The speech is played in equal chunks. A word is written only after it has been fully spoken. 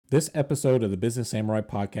This episode of the Business Samurai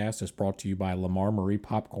Podcast is brought to you by Lamar Marie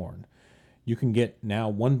Popcorn. You can get now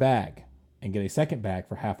one bag and get a second bag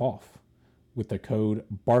for half off with the code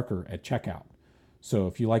Barker at checkout. So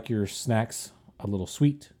if you like your snacks a little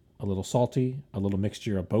sweet, a little salty, a little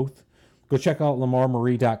mixture of both, go check out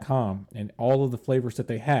lamarmarie.com and all of the flavors that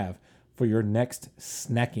they have for your next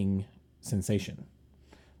snacking sensation.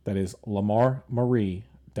 That is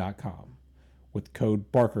lamarmarie.com with code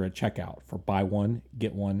Barker at checkout for buy one,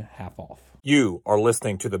 get one half off. You are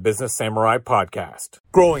listening to the Business Samurai Podcast.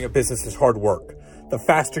 Growing a business is hard work. The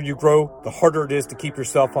faster you grow, the harder it is to keep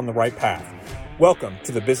yourself on the right path. Welcome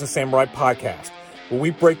to the Business Samurai Podcast, where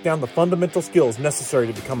we break down the fundamental skills necessary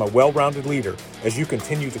to become a well-rounded leader as you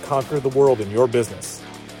continue to conquer the world in your business.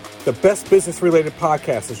 The best business-related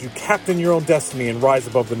podcast as you captain your own destiny and rise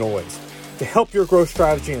above the noise. To help your growth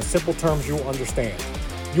strategy in simple terms you will understand.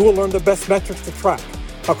 You will learn the best metrics to track,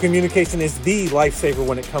 how communication is the lifesaver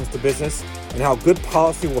when it comes to business, and how good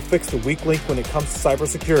policy will fix the weak link when it comes to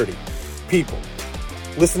cybersecurity. People.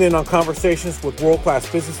 Listen in on conversations with world-class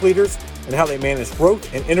business leaders and how they manage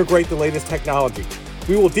growth and integrate the latest technology.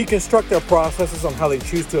 We will deconstruct their processes on how they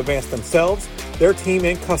choose to advance themselves, their team,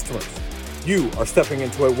 and customers. You are stepping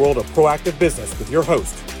into a world of proactive business with your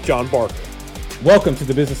host, John Barker. Welcome to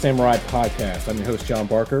the Business Samurai Podcast. I'm your host, John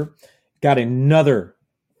Barker. Got another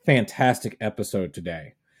fantastic episode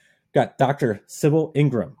today. Got Dr. Sybil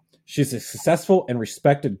Ingram. She's a successful and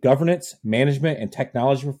respected governance, management, and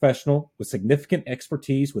technology professional with significant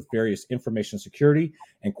expertise with various information security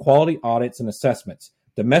and quality audits and assessments,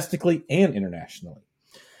 domestically and internationally.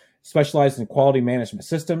 Specialized in quality management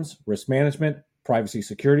systems, risk management, privacy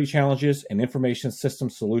security challenges, and information system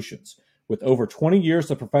solutions. With over 20 years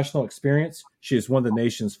of professional experience, she is one of the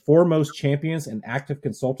nation's foremost champions and active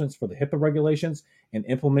consultants for the HIPAA regulations and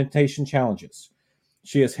implementation challenges.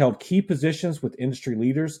 She has held key positions with industry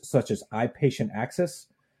leaders such as iPatient Access,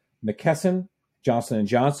 McKesson, Johnson &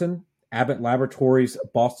 Johnson, Abbott Laboratories,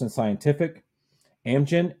 Boston Scientific,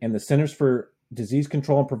 Amgen, and the Centers for Disease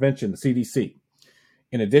Control and Prevention, the CDC.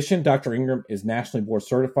 In addition, Dr. Ingram is nationally board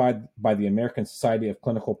certified by the American Society of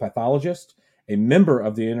Clinical Pathologists, a member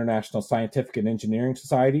of the International Scientific and Engineering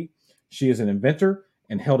Society. She is an inventor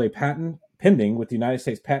and held a patent pending with the United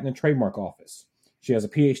States Patent and Trademark Office. She has a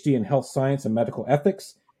PhD in health science and medical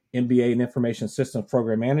ethics, MBA in information systems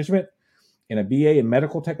program management, and a BA in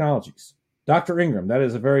medical technologies. Dr. Ingram, that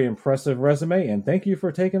is a very impressive resume, and thank you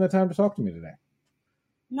for taking the time to talk to me today.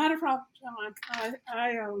 Not a problem, John.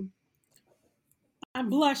 I'm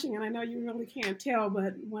blushing, and I know you really can't tell,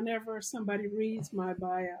 but whenever somebody reads my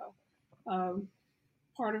bio,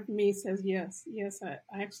 part of me says, yes, I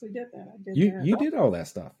actually did that. You did all that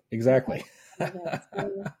stuff. Exactly. And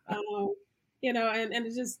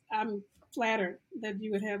it's just, I'm flattered that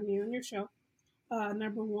you would have me on your show.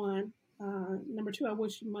 Number one. Number two, I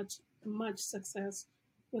wish you much success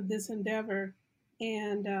with this endeavor.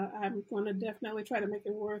 And I'm going to definitely try to make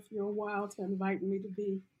it worth your while to invite me to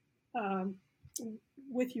be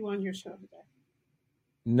with you on your show today.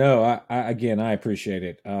 No, I appreciate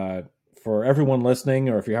it. For everyone listening,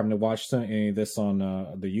 or if you're having to watch any of this on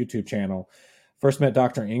the YouTube channel, first met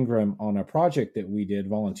Dr. Ingram on a project that we did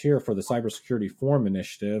volunteer for the Cybersecurity Forum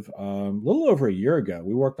Initiative a little over a year ago.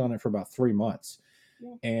 We worked on it for about 3 months.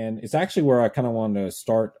 Yeah. And it's actually where I kind of wanted to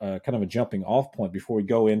start kind of a jumping off point before we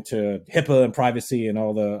go into HIPAA and privacy and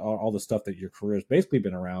all the stuff that your career has basically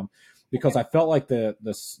been around, because I felt like the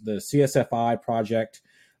CSFI project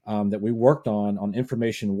that we worked on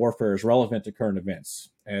information warfare is relevant to current events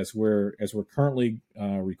as we're currently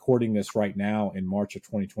recording this right now in March of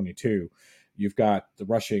 2022. You've got the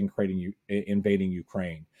Russia invading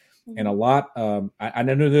Ukraine, mm-hmm. and a lot. I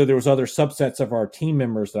know there was other subsets of our team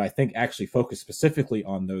members that I think actually focused specifically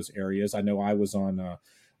on those areas. I know I was on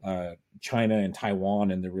China and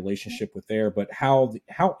Taiwan and the relationship with there, but how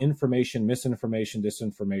information, misinformation,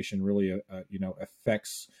 disinformation really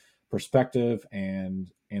affects perspective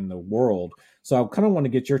and in the world. So I kind of want to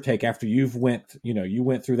get your take after you went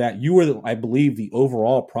through that. You were, I believe, the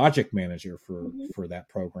overall project manager for that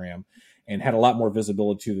program and had a lot more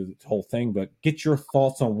visibility to the whole thing, but get your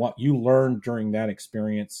thoughts on what you learned during that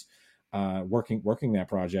experience, working that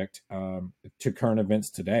project to current events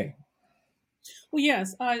today. Well,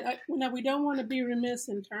 yes, we don't want to be remiss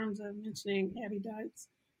in terms of mentioning Abby Dykes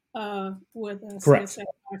with CSFI.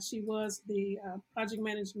 She was the project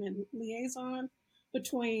management liaison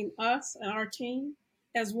between us and our team,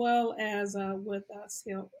 as well as with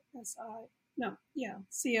CFSI,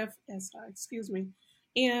 excuse me.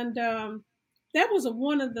 And that was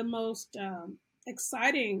one of the most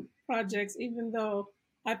exciting projects, even though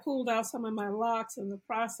I pulled out some of my locks in the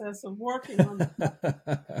process of working on the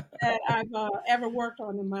that I've ever worked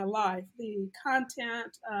on in my life. The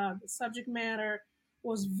content, the subject matter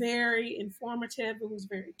was very informative. It was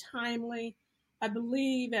very timely. I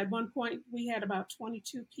believe at one point we had about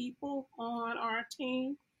 22 people on our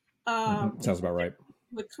team. Sounds about right.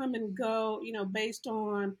 Would come and go, based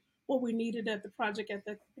on what we needed at the project at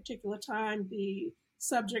that particular time, the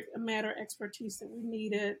subject matter expertise that we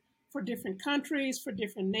needed for different countries, for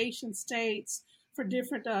different nation states, for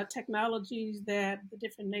different technologies that the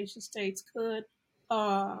different nation states could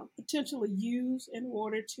potentially use in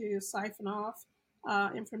order to siphon off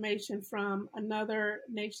information from another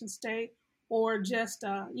nation state, or just,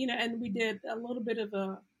 and we did a little bit of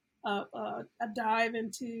a dive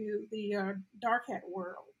into the dark hat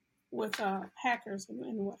world with hackers and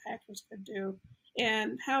what hackers could do,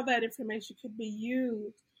 and how that information could be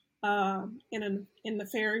used in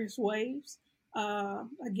nefarious ways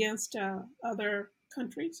against other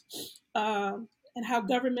countries, and how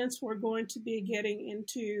governments were going to be getting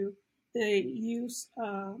into the use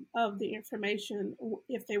of the information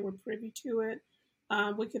if they were privy to it.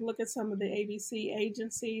 We could look at some of the ABC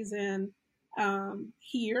agencies and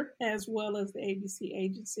here, as well as the ABC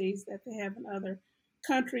agencies that they have in other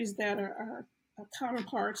countries that are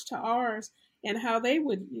counterparts to ours, and how they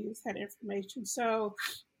would use that information. So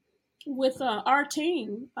with our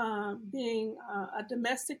team being a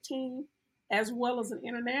domestic team as well as an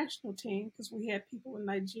international team, because we had people in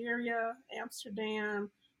Nigeria, Amsterdam,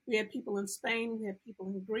 we had people in Spain, we had people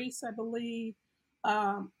in Greece, I believe,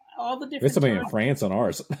 all the different. There's somebody in France on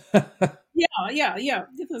ours. Yeah.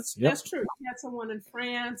 That's true. We had someone in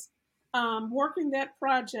France working that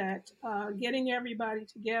project, getting everybody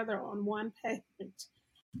together on one page.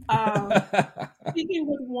 Speaking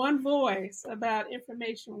with one voice about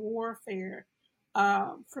information warfare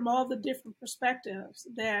from all the different perspectives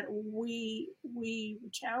that we were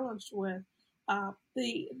challenged with.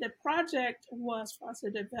 The project was for us to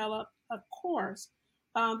develop a course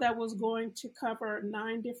that was going to cover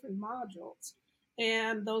 9 different modules.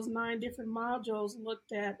 And those 9 different modules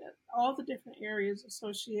looked at all the different areas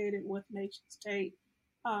associated with nation state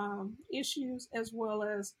issues, as well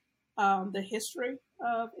as the history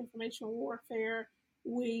of information warfare.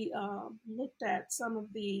 We looked at some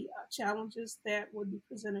of the challenges that would be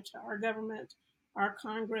presented to our government, our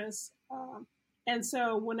Congress. And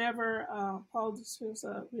so whenever Paul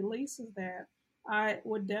D'Souza releases that, I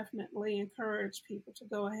would definitely encourage people to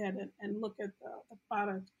go ahead and look at the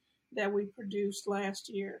product that we produced last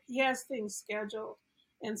year. He has things scheduled,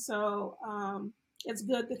 and so it's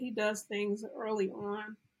good that he does things early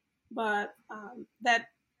on, but that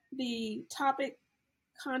the topic,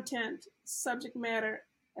 content, subject matter,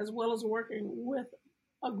 as well as working with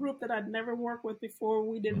a group that I'd never worked with before,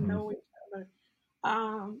 we didn't know each other,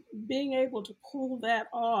 being able to pull that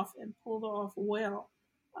off and pull it off well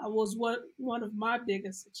was one of my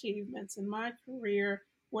biggest achievements in my career,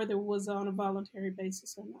 whether it was on a voluntary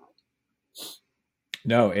basis or not.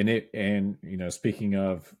 No, and speaking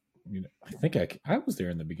of, I think I was there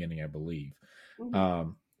in the beginning, I believe.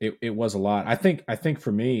 Mm-hmm. It was a lot. I think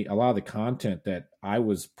for me, a lot of the content that I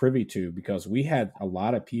was privy to, because we had a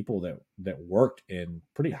lot of people that worked in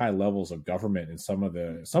pretty high levels of government in some of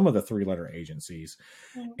the 3-letter agencies,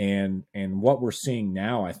 mm-hmm. and what we're seeing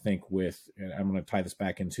now, I think, with, and I'm going to tie this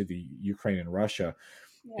back into the Ukraine and Russia,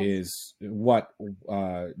 yes. is what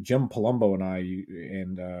Jim Palumbo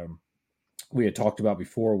and I we had talked about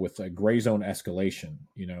before with a gray zone escalation.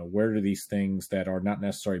 Where do these things that are not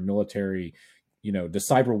necessarily military, the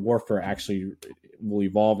cyber warfare actually will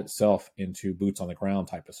evolve itself into boots on the ground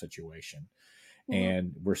type of situation. Mm-hmm.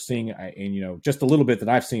 And we're seeing, and just a little bit that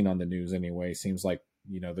I've seen on the news anyway, seems like,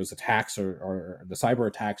 those attacks are the cyber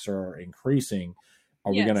attacks are increasing.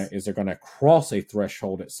 Is there gonna cross a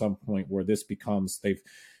threshold at some point where this becomes,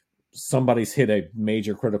 somebody's hit a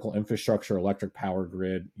major critical infrastructure, electric power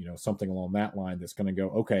grid, something along that line, that's going to go,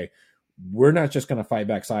 okay, we're not just going to fight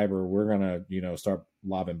back cyber. We're going to, start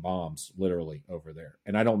lobbing bombs literally over there.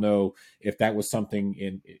 And I don't know if that was something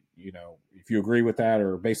if you agree with that,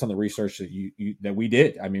 or based on the research that that we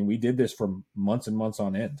did. I mean, we did this for months and months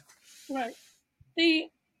on end. Right.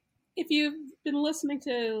 If you've been listening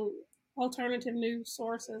to alternative news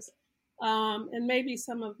sources, and maybe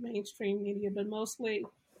some of mainstream media, but mostly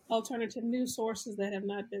alternative news sources that have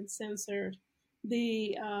not been censored,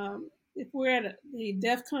 if we're at the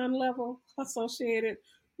DEFCON level associated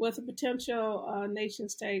with a potential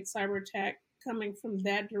nation-state cyber attack coming from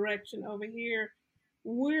that direction over here,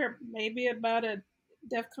 we're maybe about a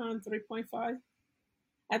DEFCON 3.5.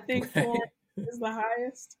 I think 4 is the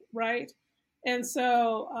highest, right? And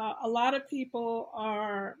so a lot of people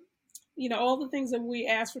are, all the things that we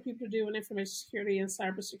ask for people to do in information security and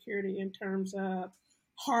cybersecurity in terms of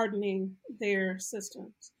hardening their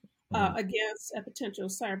systems against a potential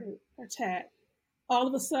cyber attack. All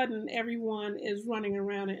of a sudden, everyone is running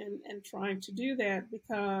around and trying to do that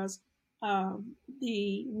because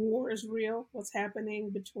the war is real. What's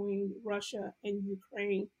happening between Russia and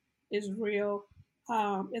Ukraine is real.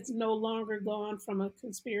 It's no longer gone from a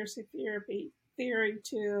conspiracy theory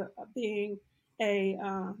to being a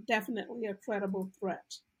definitely a credible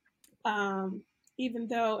threat. Even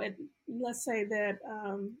though let's say that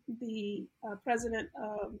the president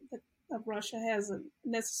of Russia hasn't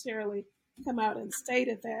necessarily come out and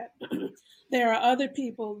stated that, there are other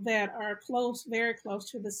people that are close, very close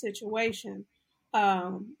to the situation,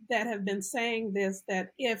 that have been saying this,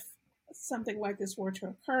 that if something like this were to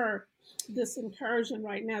occur, this incursion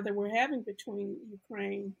right now that we're having between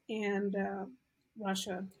Ukraine and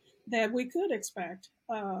Russia, that we could expect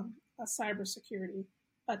a cybersecurity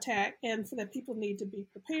attack, and for that people need to be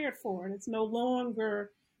prepared for it. It's no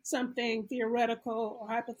longer something theoretical or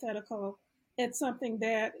hypothetical. It's something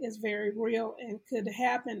that is very real and could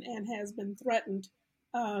happen and has been threatened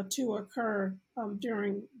to occur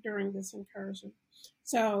during this incursion.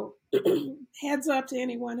 So heads up to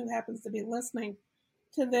anyone who happens to be listening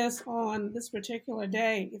to this on this particular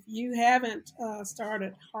day. If you haven't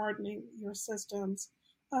started hardening your systems,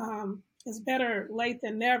 it's better late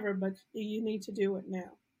than never, but you need to do it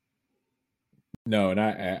now. No, and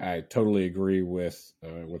I totally agree with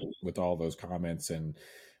all those comments. And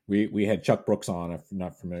we had Chuck Brooks on.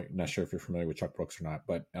 I'm not sure if you're familiar with Chuck Brooks or not,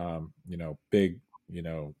 but big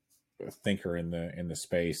thinker in the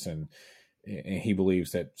space, and he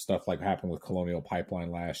believes that stuff like happened with Colonial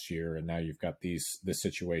Pipeline last year, and now you've got this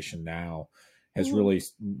situation now has really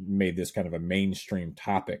made this kind of a mainstream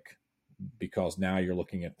topic, because now you're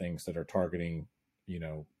looking at things that are targeting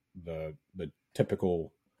the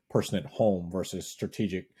typical person at home versus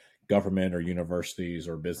strategic government or universities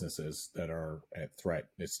or businesses that are at threat.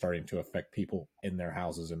 It's starting to affect people in their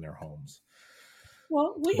houses, in their homes.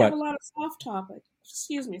 Well, we have a lot of soft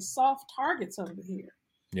targets over here.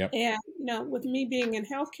 Yep. And, with me being in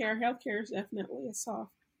healthcare is definitely a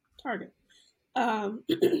soft target.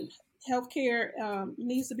 Healthcare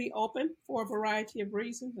needs to be open for a variety of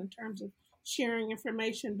reasons in terms of sharing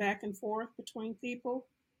information back and forth between people.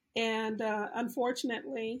 And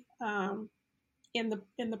unfortunately, in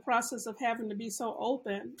the process of having to be so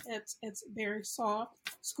open, it's very soft.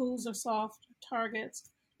 Schools are soft targets.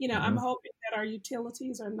 I'm hoping that our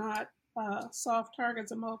utilities are not soft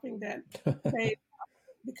targets. I'm hoping that they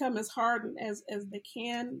become as hardened as they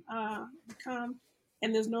can become.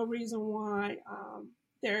 And there's no reason why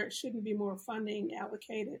there shouldn't be more funding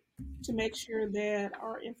allocated to make sure that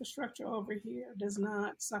our infrastructure over here does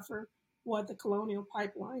not suffer what the Colonial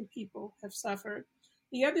Pipeline people have suffered.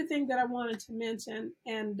 The other thing that I wanted to mention,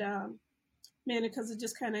 and because it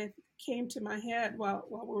just kind of came to my head while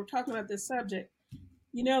we were talking about this subject,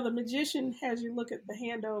 the magician has you look at the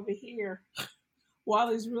hand over here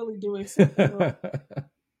while he's really doing something.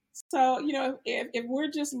 So, if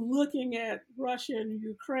we're just looking at Russia and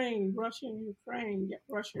Ukraine,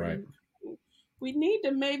 right. We need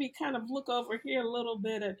to maybe kind of look over here a little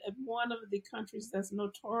bit at one of the countries that's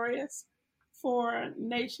notorious for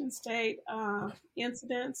nation-state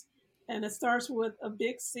incidents, and it starts with a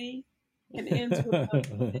big C and ends with a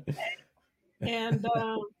big A. And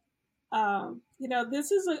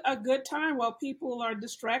this is a good time while people are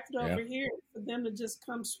distracted over here for them to just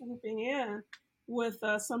come swooping in with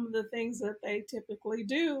some of the things that they typically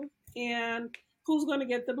do. And who's going to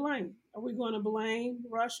get the blame? Are we going to blame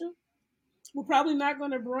Russia? We're probably not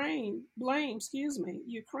going to blame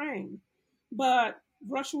Ukraine, but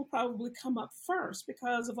Russia will probably come up first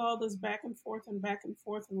because of all this back and forth and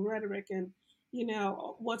rhetoric and,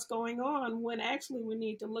 what's going on, when actually we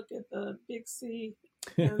need to look at the big C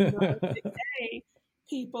and the big A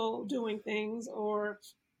people doing things, or,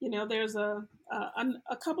 there's a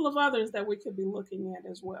couple of others that we could be looking at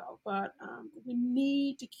as well. But we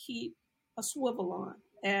need to keep a swivel on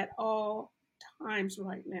at all times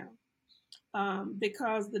right now,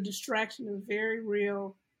 because the distraction is very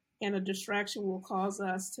real, and a distraction will cause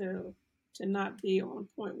us to not be on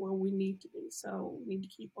point where we need to be. So we need to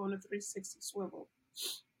keep on a 360 swivel.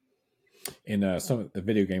 In the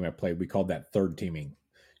video game I played, we called that third teaming.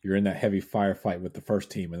 You're in that heavy firefight with the first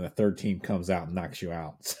team, and the third team comes out and knocks you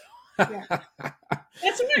out. Yeah. That's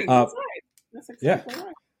right. That's exactly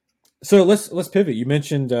right. So let's pivot. You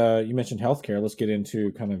mentioned healthcare. Let's get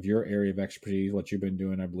into kind of your area of expertise, what you've been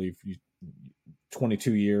doing. I believe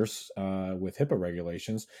 22 years with HIPAA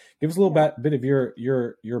regulations. Give us a little bit of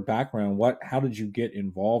your background. How did you get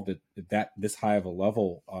involved at this high of a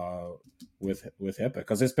level with HIPAA?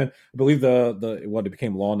 Because it's been, I believe it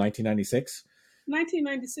became law in 1996.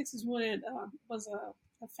 1996 is when it was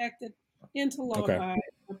affected into law by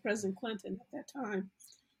President Clinton at that time.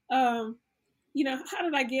 How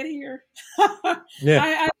did I get here?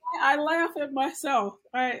 Yeah. I laugh at myself.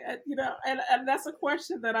 And that's a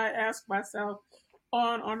question that I ask myself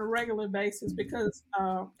on a regular basis, because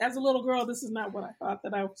as a little girl, this is not what I thought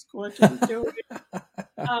that I was going to be doing.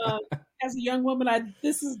 As a young woman,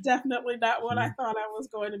 this is definitely not what I thought I was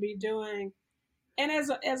going to be doing. And as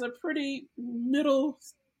a pretty middle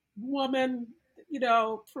woman,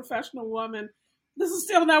 professional woman, this is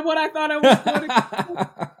still not what I thought I was going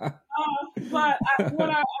to do. But what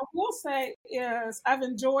I will say is I've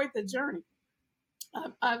enjoyed the journey.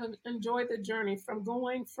 I've enjoyed the journey from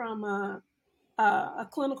going from a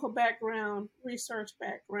clinical background, research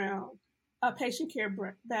background, a patient care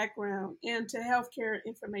background, into healthcare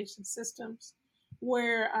information systems,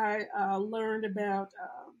 where I learned about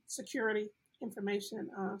security, information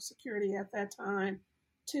security at that time,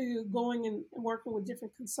 to going and working with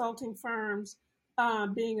different consulting firms,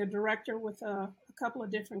 being a director with a couple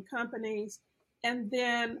of different companies. And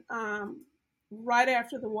then right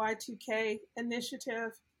after the Y2K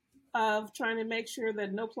initiative of trying to make sure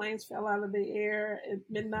that no planes fell out of the air at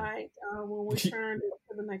midnight when we turned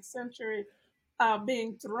into the next century,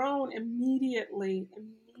 being thrown immediately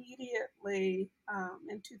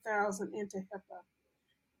in 2000 into HIPAA.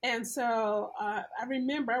 And so I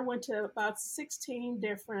remember I went to about 16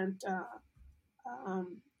 different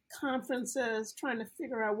conferences trying to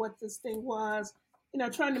figure out what this thing was,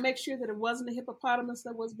 trying to make sure that it wasn't a hippopotamus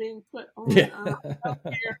that was being put on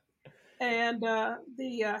healthcare. And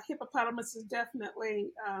the hippopotamus is definitely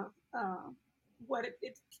what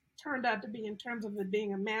it turned out to be in terms of it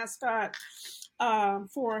being a mascot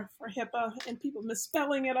for HIPAA, and people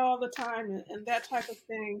misspelling it all the time and that type of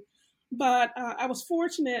thing. But I was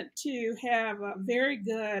fortunate to have very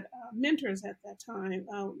good mentors at that time.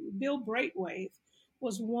 Bill Braithwaite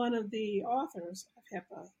was one of the authors of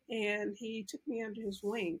HIPAA, and he took me under his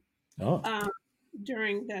wing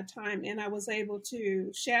during that time. And I was able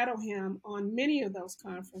to shadow him on many of those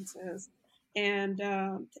conferences and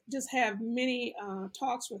just have many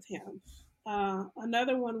talks with him.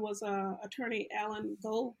 Another one was attorney Alan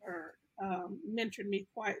Goldberg, mentored me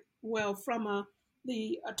quite well from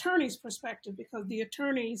the attorney's perspective, because the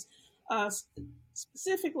attorneys,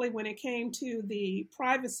 specifically when it came to the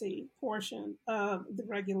privacy portion of the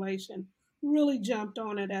regulation, really jumped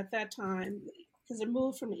on it at that time, because it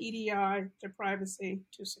moved from EDI to privacy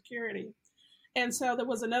to security. And so there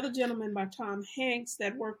was another gentleman by Tom Hanks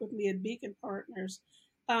that worked with me at Beacon Partners.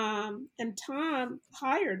 And Tom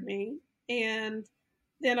hired me. And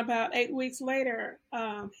then about 8 weeks later,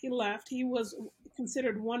 he left. He was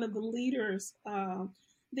considered one of the leaders,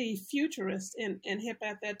 the futurist in HIPAA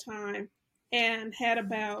at that time, and had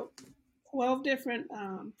about 12 different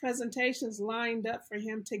presentations lined up for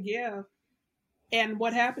him to give. And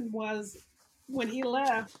what happened was, when he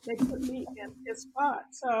left, they put me in his spot.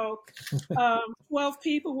 So 12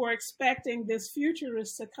 people were expecting this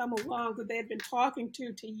futurist to come along that they had been talking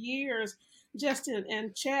to years just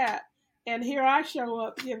in chat. And here I show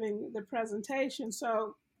up giving the presentation.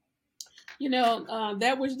 So,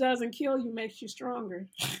 that which doesn't kill you makes you stronger.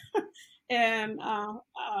 And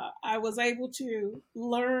I was able to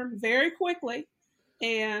learn very quickly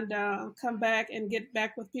and come back and get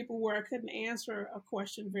back with people where I couldn't answer a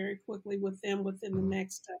question very quickly with them within the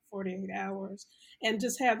next 48 hours, and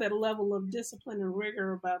just have that level of discipline and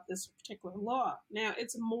rigor about this particular law. Now,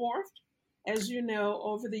 it's morphed, as you know,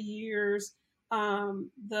 over the years.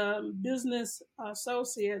 The business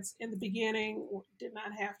associates in the beginning did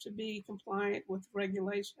not have to be compliant with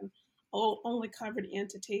regulation, only covered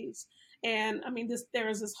entities. And I mean, there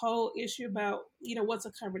is this whole issue about, what's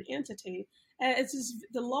a covered entity. And it's just,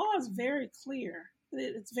 the law is very clear.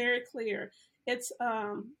 It's very clear. It's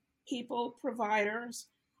people, providers,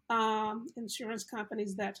 insurance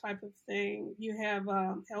companies, that type of thing. You have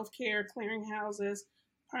healthcare clearinghouses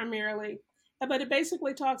primarily. But it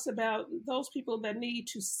basically talks about those people that need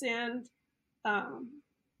to send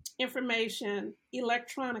information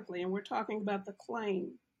electronically. And we're talking about the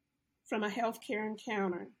claim from a healthcare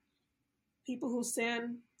encounter. People who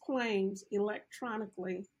send claims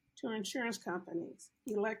electronically to insurance companies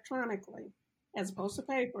electronically, as opposed to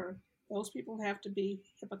paper, those people have to be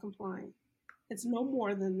HIPAA compliant. It's no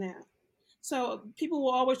more than that. So people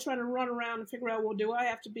will always try to run around and figure out, well, do I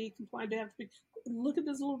have to be compliant? Do I have to be? Look at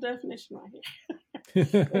this little definition right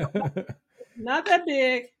here. not that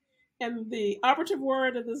big, and the operative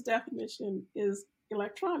word of this definition is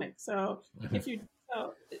electronic. So if you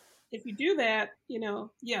so if you do that,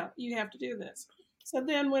 yeah, you have to do this. So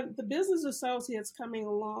then when the business associates coming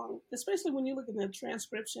along, especially when you look at the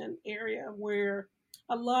transcription area where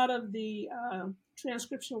a lot of the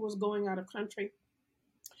transcription was going out of country,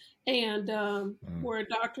 and where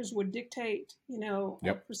doctors would dictate,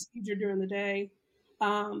 a procedure during the day.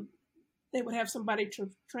 They would have somebody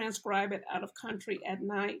transcribe it out of country at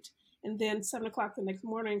night. And then 7 o'clock the next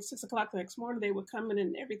morning, 6 o'clock the next morning, they would come in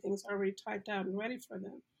and everything's already typed out and ready for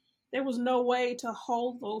them. There was no way to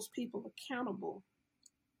hold those people accountable,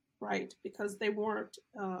 right? Because they weren't,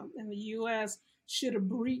 in the U.S., should a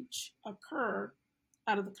breach occur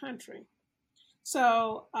out of the country.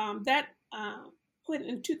 So that put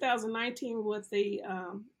in 2019 with the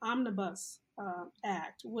Omnibus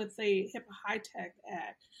Act, with the HIPAA High-Tech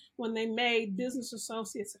Act, when they made business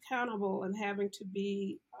associates accountable and having to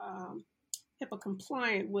be HIPAA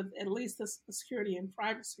compliant with at least the security and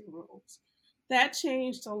privacy rules. That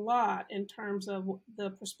changed a lot in terms of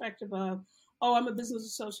the perspective of, oh, I'm a business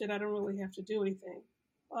associate, I don't really have to do anything.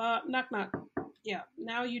 Knock, knock. Yeah,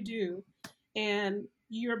 now you do. And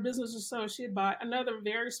you're a business associate by another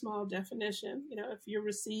very small definition. If you're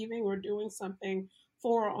receiving or doing something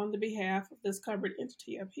for or on the behalf of this covered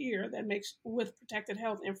entity up here that makes with protected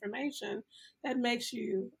health information, that makes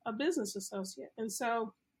you a business associate. And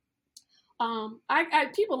so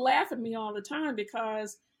people laugh at me all the time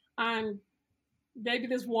because I'm maybe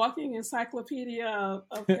this walking encyclopedia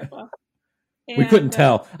of HIPAA. We couldn't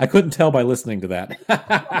tell. I couldn't tell by listening to that.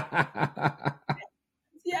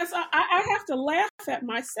 Yes, I have to laugh at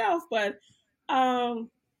myself, but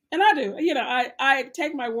and I do. I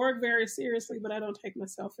take my work very seriously, but I don't take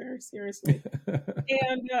myself very seriously.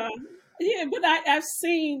 And but I've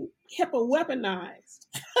seen HIPAA weaponized.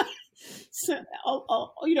 So,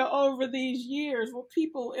 over these years, where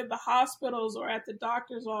people in the hospitals or at the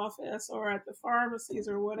doctor's office or at the pharmacies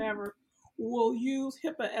or whatever will use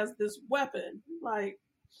HIPAA as this weapon. Like,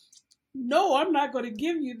 no, I'm not going to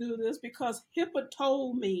give you this because HIPAA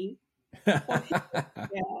told me. And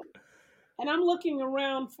I'm looking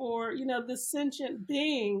around for, this sentient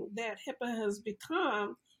being that HIPAA has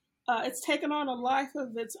become. It's taken on a life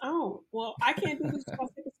of its own. Well, I can't do this because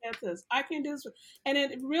HIPAA said this. I can't do this. And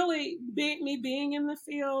it really, me being in the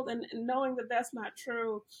field and knowing that that's not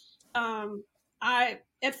true,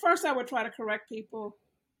 at first I would try to correct people.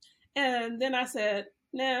 And then I said,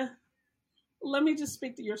 nah, let me just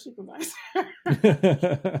speak to your supervisor.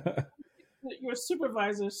 Your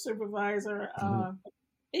supervisor's supervisor.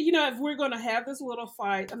 If we're going to have this little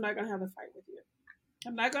fight, I'm not going to have a fight with you.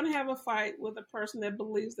 I'm not going to have a fight with a person that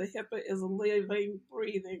believes that HIPAA is a living,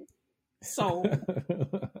 breathing soul.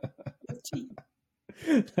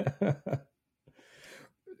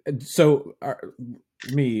 So, let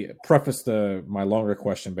me preface my longer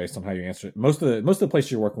question based on how you answer it. Most of the places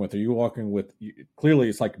you're working with, are you working with? Clearly,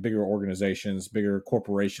 it's like bigger organizations, bigger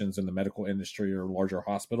corporations in the medical industry, or larger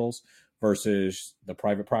hospitals versus the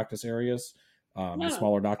private practice areas, the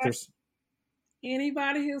smaller doctors.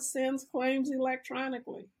 Anybody who sends claims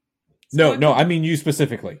electronically. So no, I mean you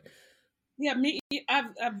specifically. Yeah, me.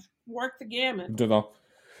 I've worked the gamut.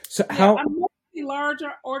 So how? I'm mostly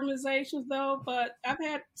larger organizations though, but I've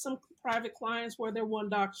had some private clients where they're one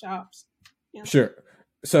doc shops. Sure.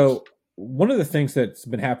 So one of the things that's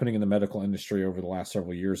been happening in the medical industry over the last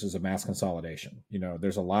several years is a mass consolidation.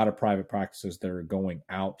 There's a lot of private practices that are going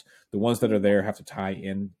out. The ones that are there have to tie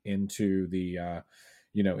into the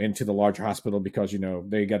into the larger hospital because,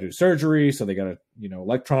 they got to do surgery. So they got to,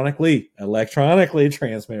 electronically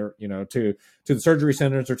transmit, to the surgery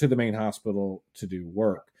centers or to the main hospital to do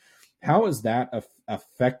work. How has that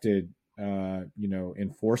affected,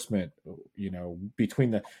 enforcement,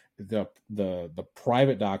 between the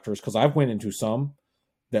private doctors? Because I've went into some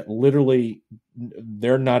that literally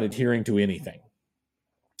they're not adhering to anything.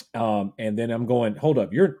 And then I'm going, hold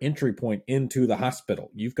up, you're an entry point into the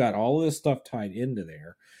hospital. You've got all of this stuff tied into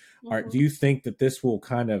there. Mm-hmm. Do you think that this will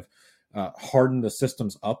kind of harden the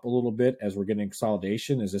systems up a little bit as we're getting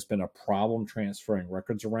consolidation? Has this been a problem transferring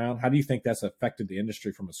records around? How do you think that's affected the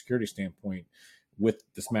industry from a security standpoint with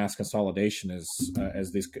this mass consolidation as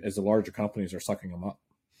the larger companies are sucking them up?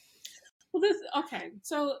 Well,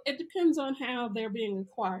 so it depends on how they're being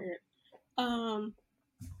acquired.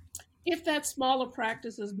 If that smaller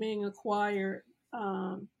practice is being acquired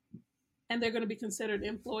and they're going to be considered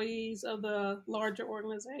employees of the larger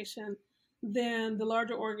organization, then the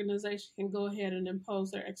larger organization can go ahead and impose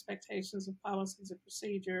their expectations of policies and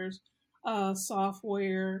procedures,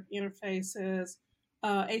 software, interfaces,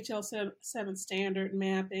 HL7 standard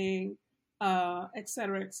mapping, et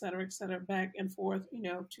cetera, et cetera, et cetera, back and forth,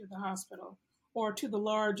 to the hospital or to the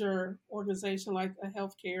larger organization like a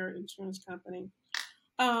healthcare insurance company.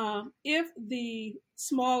 If the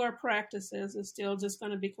smaller practices is still just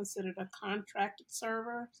going to be considered a contracted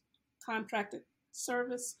service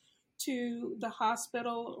to the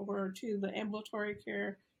hospital or to the ambulatory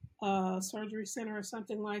care surgery center or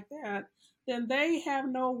something like that, then they have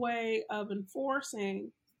no way of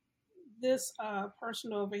enforcing this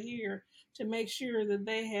person over here to make sure that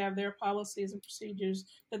they have their policies and procedures,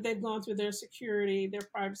 that they've gone through their security, their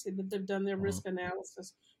privacy, that they've done their risk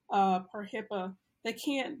analysis per HIPAA. They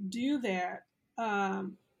can't do that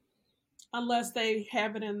unless they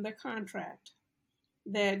have it in their contract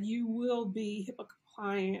that you will be HIPAA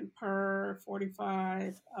compliant per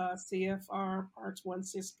 45 CFR parts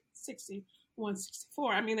 160,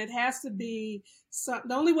 164. I mean, it has to be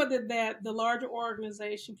the only way that the larger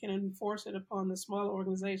organization can enforce it upon the smaller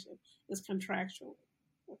organization is contractually.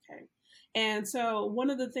 Okay. And so one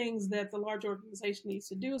of the things that the large organization needs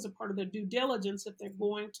to do as a part of their due diligence, if they're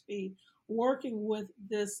going to be working with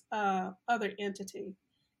this other entity,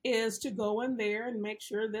 is to go in there and make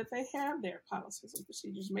sure that they have their policies and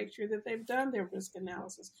procedures, make sure that they've done their risk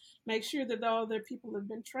analysis, make sure that all their people have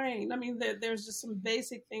been trained. I mean, there's just some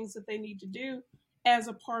basic things that they need to do as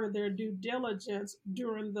a part of their due diligence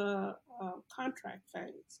during the contract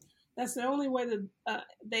phase. That's the only way that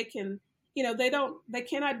they can, they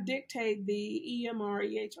cannot dictate the EMR,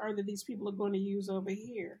 EHR that these people are going to use over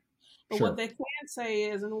here. But Sure. what they can say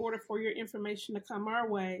is, in order for your information to come our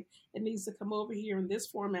way, it needs to come over here in this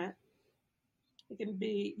format. It can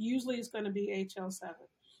be, usually it's going to be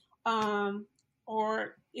HL7.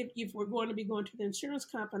 Or if we're going to be going to the insurance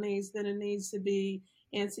companies, then it needs to be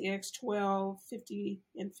NCX 12, 50,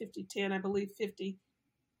 and 5010. I believe 50,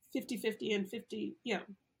 50, and 50,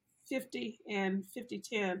 50 and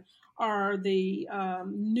 5010 are the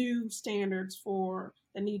new standards for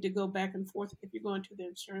the need to go back and forth if you're going to the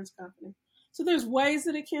insurance company. So there's ways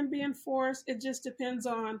that it can be enforced. It just depends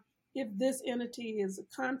on if this entity is a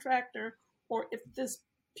contractor or if the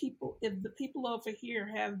people over here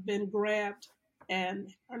have been grabbed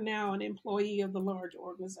and are now an employee of the large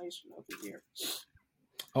organization over here.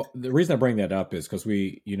 Oh, the reason I bring that up is because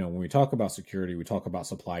when we talk about security, we talk about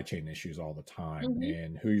supply chain issues all the time,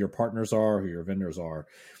 and who your partners are, who your vendors are.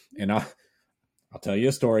 And I'll tell you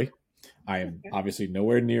a story. I am obviously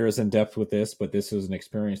nowhere near as in depth with this, but this is an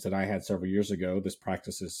experience that I had several years ago. This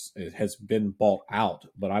practice has been bought out,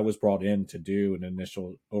 but I was brought in to do an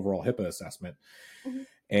initial overall HIPAA assessment.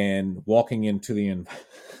 And walking into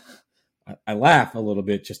I laugh a little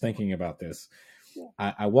bit just thinking about this.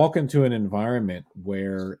 I walk into an environment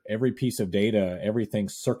where every piece of data, everything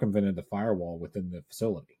circumvented the firewall within the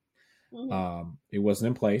facility. It wasn't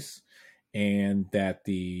in place. And that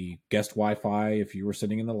the guest Wi-Fi, if you were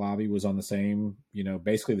sitting in the lobby, was on the same,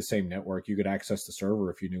 basically the same network. You could access the server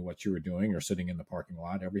if you knew what you were doing, or sitting in the parking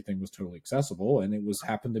lot. Everything was totally accessible, and it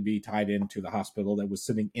happened to be tied into the hospital that was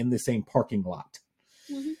sitting in the same parking lot.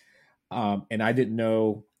 And I didn't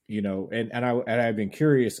know, and I've been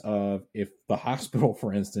curious of if the hospital,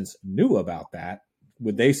 for instance, knew about that.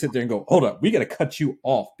 Would they sit there and go, "Hold up, we got to cut you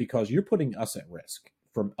off because you're putting us at risk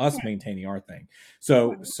from us maintaining our thing"?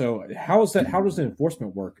 So how does the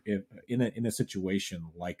enforcement work in a situation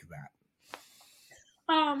like that?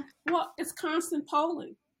 Well, it's constant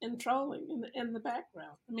polling and trolling in the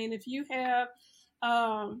background. I mean, if you have,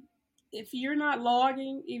 if you're not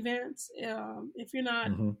logging events, if you're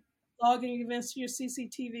not logging events to your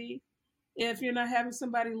CCTV, if you're not having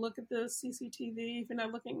somebody look at the CCTV, if you're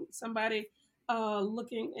not looking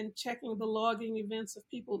and checking the logging events of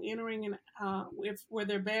people entering and where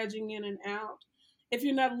they're badging in and out, if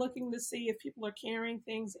you're not looking to see if people are carrying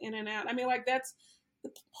things in and out. I mean, like that's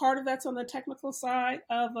part of that's on the technical side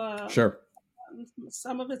of Sure.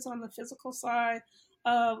 Some of it's on the physical side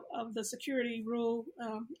of the security rule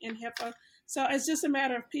in HIPAA. So it's just a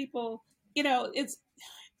matter of people, it's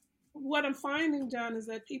what I'm finding, John, is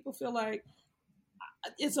that people feel like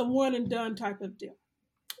it's a one and done type of deal.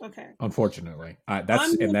 Okay. Unfortunately,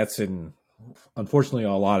 that's in unfortunately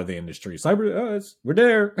a lot of the industry. Cyber, we're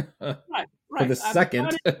there. Right. For the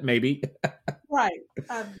second, maybe. Right.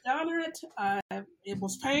 I've done it. It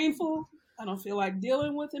was painful. I don't feel like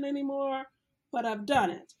dealing with it anymore, but I've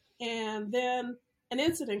done it. And then an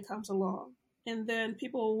incident comes along, and then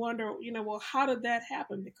people wonder, well, how did that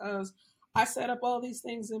happen? Because I set up all these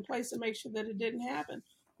things in place to make sure that it didn't happen.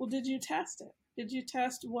 Well, did you test it? Did you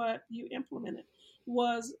test what you implemented?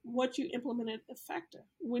 Was what you implemented effective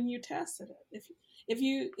when you tested it? If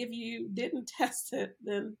you didn't test it,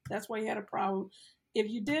 then that's why you had a problem. if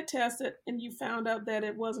you did test it and you found out that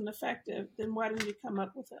it wasn't effective, then why didn't you come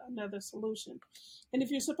up with another solution? And if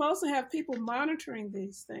you're supposed to have people monitoring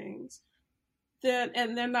these things, then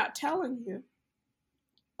and they're not telling you,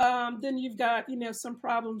 then you've got some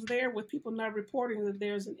problems there with people not reporting that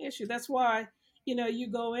there's an issue. That's why you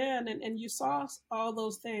go in and you saw all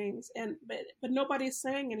those things, but nobody's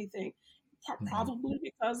saying anything, probably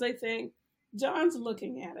because they think John's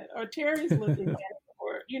looking at it or Terry's looking at it,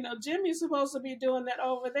 or Jimmy's supposed to be doing that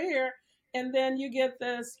over there. And then you get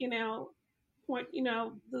this point,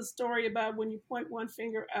 the story about when you point one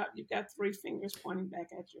finger out, you've got three fingers pointing back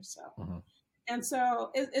at yourself. And so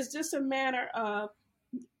it's just a matter of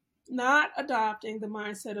not adopting the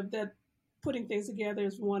mindset of that putting things together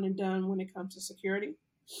is one and done when it comes to security.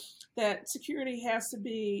 That security has to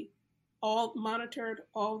be all monitored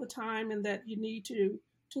all the time, and that you need to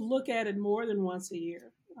look at it more than once a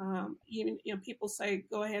year. Even people say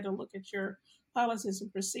go ahead and look at your policies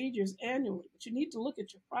and procedures annually, but you need to look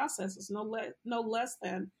at your processes no less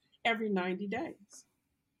than every 90 days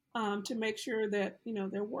to make sure that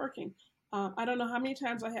they're working. I don't know how many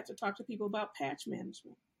times I have to talk to people about patch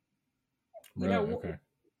management. Right, okay.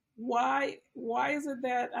 Why is it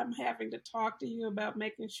that I'm having to talk to you about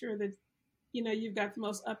making sure that you've got the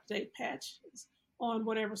most up-to-date patches on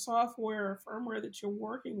whatever software or firmware that you're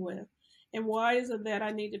working with? And why is it that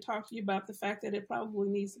I need to talk to you about the fact that it probably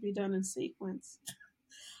needs to be done in sequence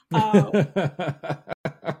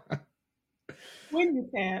when you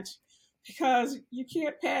patch? Because you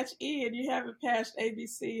can't patch E and you haven't patched A, B,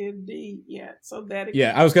 C, and D yet. So that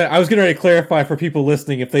I was gonna clarify for people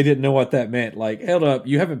listening if they didn't know what that meant. Like, hold up,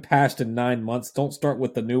 you haven't patched in 9 months. Don't start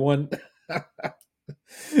with the new one,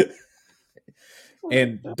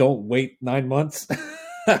 and don't wait 9 months.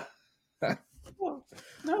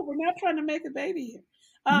 No, we're not trying to make a baby here.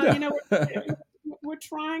 We're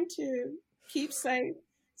trying to keep safe,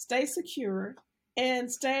 stay secure, and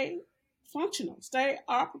stay functional, stay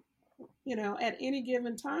operable. At any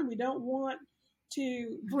given time, we don't want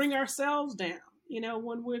to bring ourselves down.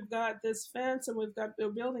 When we've got this fence and we're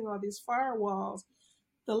building all these firewalls,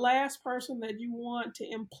 the last person that you want to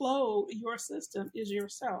implode your system is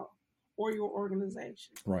yourself or your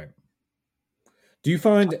organization. Right. Do you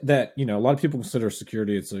find that a lot of people consider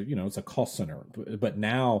security it's a cost center, but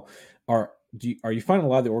now are you finding a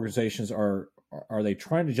lot of the organizations are they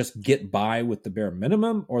trying to just get by with the bare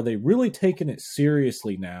minimum, or are they really taking it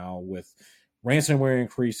seriously now with ransomware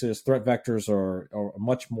increases, threat vectors are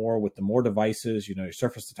much more with the more devices, your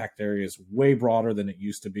surface attack area is way broader than it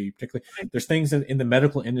used to be. Particularly, there's things in the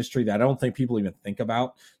medical industry that I don't think people even think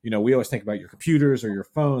about. We always think about your computers or your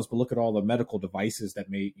phones, but look at all the medical devices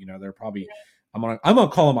that may, they're probably, I'm gonna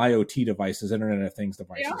call them IoT devices, Internet of Things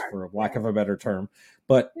devices, for lack of a better term.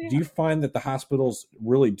 But do you find that the hospitals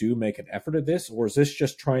really do make an effort at this, or is this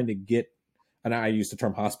just trying to get? And I use the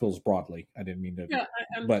term hospitals broadly. I didn't mean to. Yeah,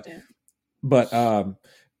 I understand. But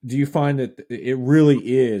do you find that it really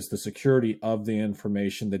is the security of the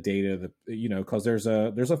information, the data, because there's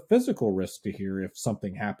a physical risk to here if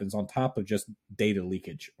something happens on top of just data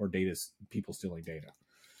leakage or people stealing data?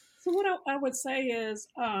 So what I would say is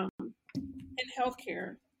in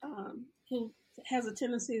healthcare, who has a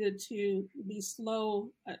tendency to be slow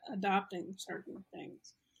adopting certain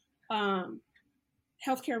things.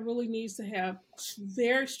 Healthcare really needs to have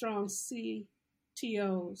very strong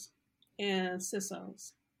CTOs and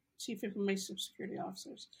CISOs, Chief Information Security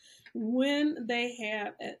Officers. When they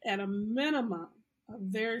have, at a minimum, a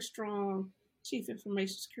very strong Chief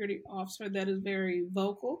Information Security Officer that is very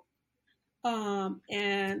vocal,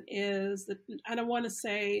 and I don't want to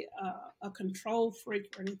say a control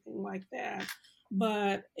freak or anything like that,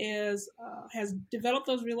 but has developed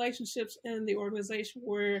those relationships in the organization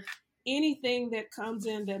where anything that comes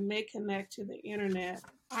in that may connect to the internet,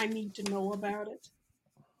 I need to know about it.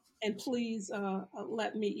 And please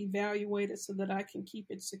let me evaluate it so that I can keep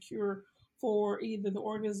it secure for either the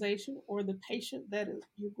organization or the patient that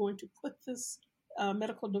you're going to put this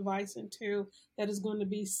medical device into, that is going to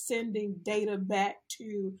be sending data back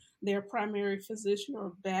to their primary physician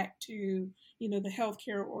or back to the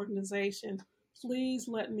healthcare organization. Please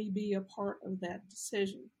let me be a part of that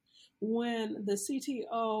decision. When the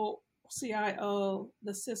CTO, CIO,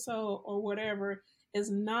 the CISO, or whatever is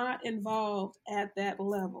not involved at that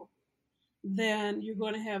level, then you're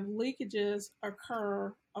going to have leakages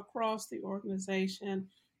occur across the organization,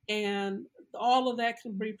 and all of that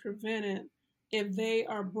can be prevented if they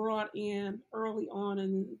are brought in early on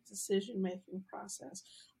in the decision-making process.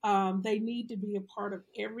 They need to be a part of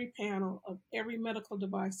every panel of every medical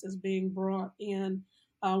device that's being brought in,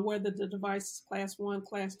 whether the device is class 1,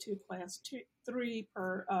 class 2, class 3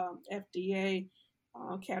 per FDA.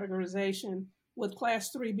 categorization, with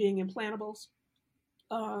class 3 being implantables.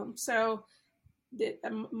 So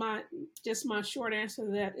my short answer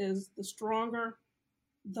to that is, the stronger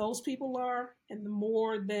those people are, and the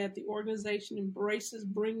more that the organization embraces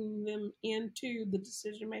bringing them into the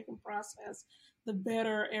decision-making process, the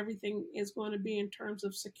better everything is going to be in terms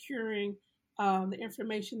of securing the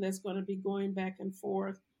information that's going to be going back and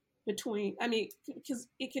forth between, because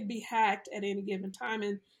it could be hacked at any given time.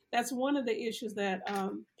 And that's one of the issues that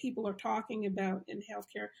people are talking about in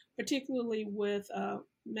healthcare, particularly with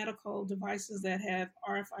medical devices that have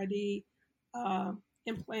RFID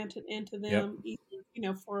implanted into them, Yep.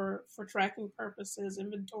 either, for tracking purposes,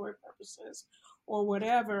 inventory purposes, or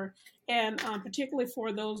whatever. And particularly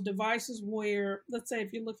for those devices where, let's say,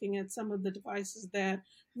 if you're looking at some of the devices that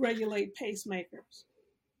regulate pacemakers.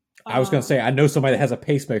 I was going to say, I know somebody that has a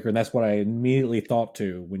pacemaker, and that's what I immediately thought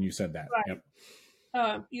to when you said that. Right.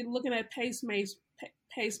 Yep. You're looking at pacemakers,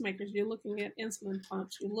 you're looking at insulin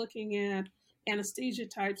pumps, you're looking at anesthesia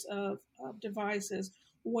types of devices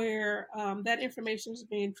where that information is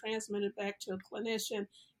being transmitted back to a clinician,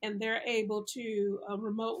 and they're able to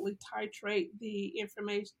remotely titrate the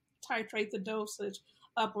information, titrate the dosage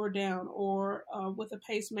up or down, or with a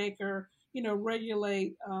pacemaker,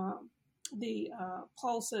 regulate the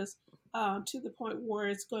pulses to the point where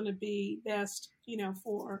it's going to be best,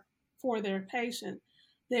 for their patient.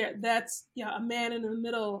 That's a man in the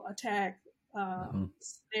middle attack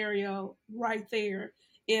scenario right there,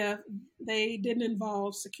 if they didn't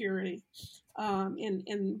involve security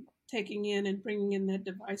in taking in and bringing in that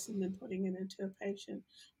device and then putting it into a patient.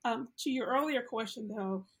 To your earlier question,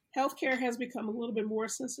 though, healthcare has become a little bit more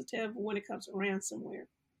sensitive when it comes to ransomware.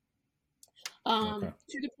 To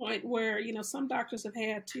the point where, some doctors have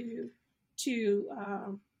had to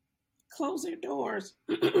close their doors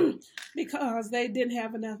because they didn't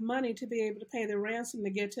have enough money to be able to pay the ransom to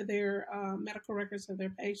get to their medical records of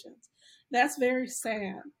their patients. That's very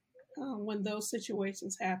sad when those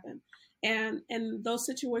situations happen. And those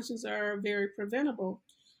situations are very preventable.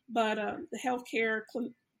 But the healthcare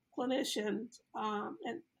clinicians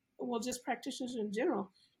and, just practitioners in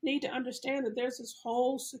general need to understand that there's this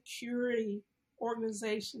whole security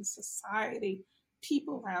organization, society,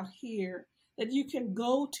 people out here that you can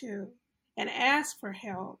go to and ask for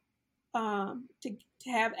help to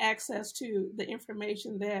have access to the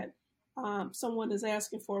information that someone is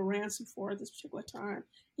asking for a ransom for at this particular time.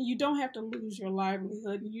 And you don't have to lose your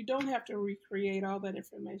livelihood. You don't have to recreate all that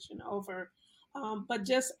information over, but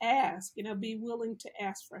just ask, be willing to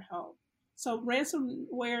ask for help. So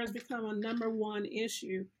ransomware has become a number one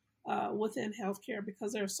issue within healthcare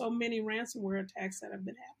because there are so many ransomware attacks that have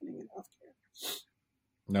been happening in healthcare.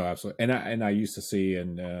 No, absolutely. And I used to see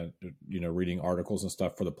and reading articles and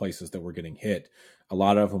stuff for the places that were getting hit. A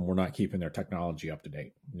lot of them were not keeping their technology up to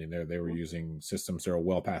date. They were using systems that are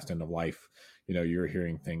well past end of life. You're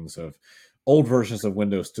hearing things of old versions of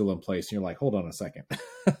Windows still in place, and you're like, hold on a second.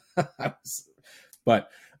 But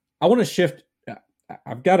I want to shift.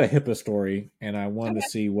 I've got a HIPAA story, and I wanted to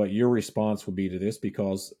see what your response would be to this,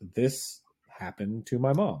 because this happened to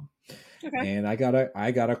my mom. Okay. And I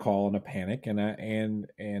got a call in a panic, and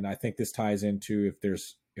I think this ties into if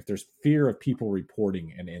there's fear of people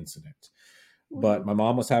reporting an incident. Mm-hmm. But my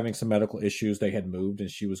mom was having some medical issues. They had moved, and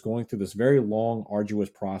she was going through this very long, arduous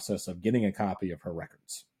process of getting a copy of her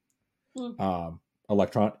records, to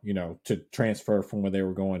transfer from where they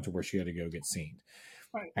were going to where she had to go get seen.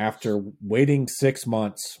 Right. After waiting 6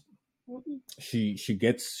 months, she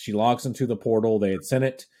logs into the portal. They had sent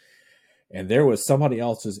it, and there was somebody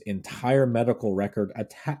else's entire medical record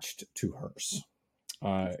attached to hers.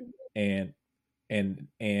 And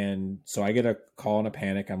so I get a call in a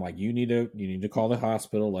panic. I'm like, you need to call the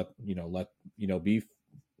hospital. Let be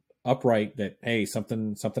upright that, hey,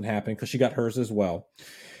 something happened, because she got hers as well.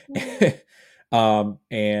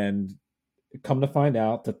 And come to find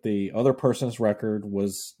out that the other person's record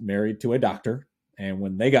was married to a doctor. And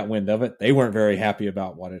when they got wind of it, they weren't very happy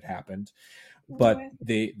about what had happened. But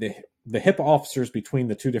the HIPAA officers between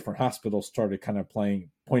the two different hospitals started kind of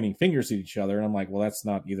pointing fingers at each other. And I'm like, well, that's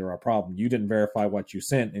not either our problem. You didn't verify what you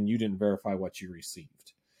sent, and you didn't verify what you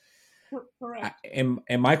received. Correct. And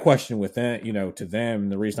my question with that, to them,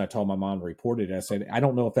 the reason I told my mom to report it, I said, I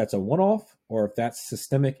don't know if that's a one-off or if that's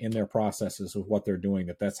systemic in their processes of what they're doing,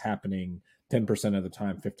 that's happening 10% of the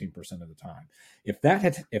time, 15% of the time. If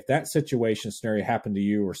that situation scenario happened to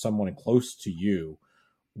you or someone close to you,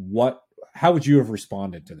 how would you have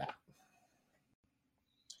responded to that?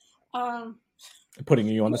 Putting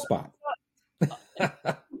you on the spot.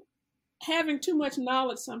 Having too much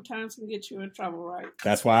knowledge sometimes can get you in trouble, right?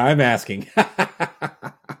 That's why I'm asking.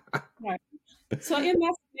 Right. So in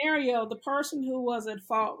that scenario, the person who was at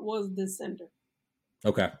fault was the sender.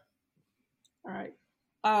 Okay. All right.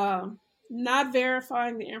 Not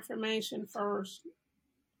verifying the information first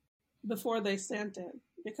before they sent it,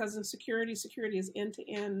 because in security is end to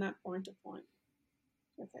end, not point to point.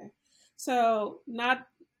 Okay. So not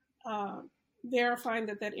verifying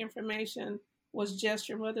that information was just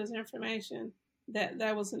your mother's information,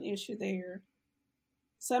 that was an issue there.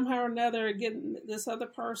 Somehow or another, getting this other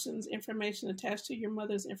person's information attached to your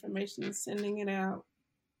mother's information and sending it out,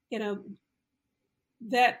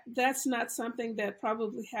 that's not something that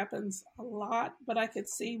probably happens a lot, but I could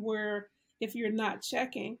see where if you're not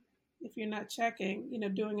checking,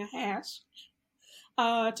 doing a hash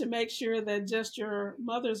to make sure that just your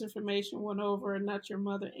mother's information went over and not your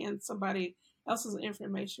mother and somebody else's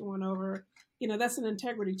information went over, that's an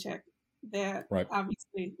integrity check that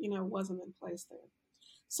obviously, wasn't in place there.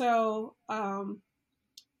 So I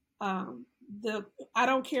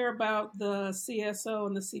don't care about the CSO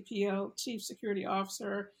and the CPO, Chief Security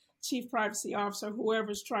Officer, Chief Privacy Officer,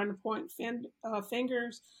 whoever's trying to point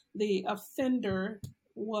fingers. The offender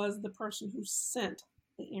was the person who sent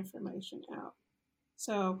the information out.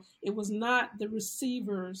 So it was not the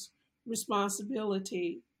receiver's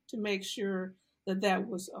responsibility to make sure that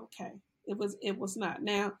was okay. It was not.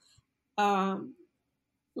 Now,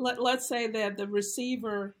 let's say that the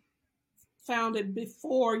receiver found it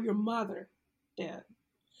before your mother did.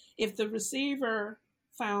 If the receiver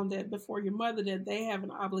found it before your mother did, they have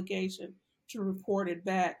an obligation to report it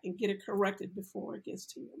back and get it corrected before it gets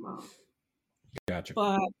to your mom. Gotcha.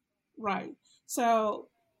 But, right. So,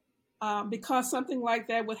 because something like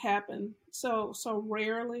that would happen so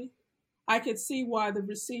rarely, I could see why the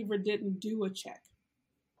receiver didn't do a check.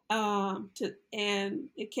 And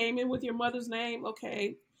it came in with your mother's name.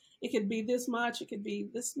 Okay, it could be this much, it could be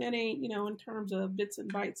this many, in terms of bits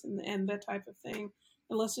and bytes and that type of thing.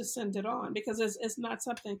 And let's just send it on, because it's not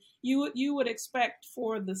something you would expect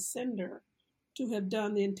for the sender to have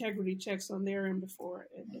done the integrity checks on their end before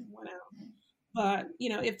it went out. But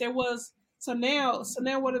if there was, so now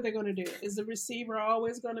what are they going to do? Is the receiver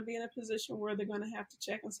always going to be in a position where they're going to have to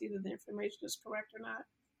check and see that the information is correct or not?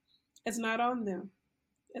 It's not on them.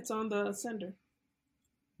 It's on the sender.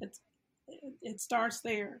 It starts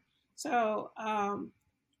there. So I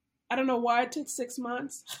don't know why it took 6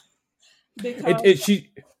 months. Because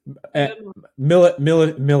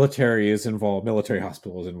military is involved. Military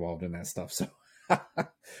hospital is involved in that stuff. So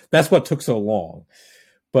that's what took so long.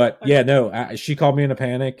 But yeah, no, she called me in a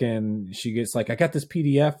panic, and she gets like, I got this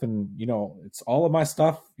PDF, and it's all of my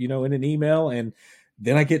stuff, in an email, and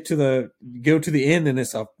then I go to the end, and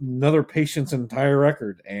it's another patient's entire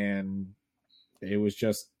record, and it was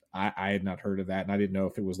just I had not heard of that, and I didn't know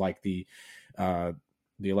if it was like the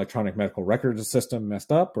electronic medical records system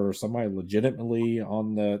messed up, or somebody legitimately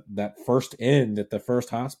on that first end at the first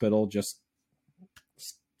hospital just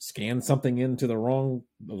scanned something into the wrong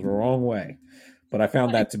way. But I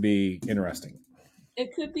found that to be interesting.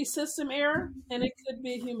 It could be system error, and it could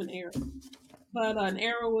be human error, but an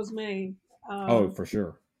error was made. For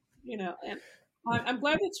sure. And I'm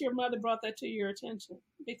glad that your mother brought that to your attention,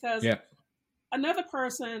 because another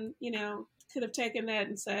person, could have taken that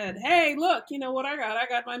and said, hey, look, what I got? I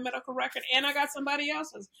got my medical record, and I got somebody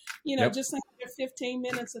else's, just like their 15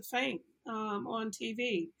 minutes of fame on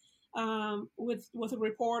TV with a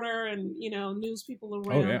reporter and, news people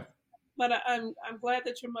around. Oh, yeah. But I'm glad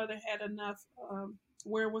that your mother had enough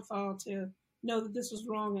wherewithal to know that this was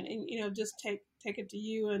wrong, and just take it to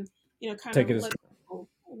you, and kind of let people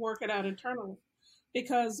work it out internally.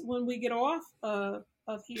 Because when we get off of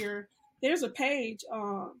here, there's a page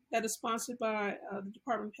that is sponsored by the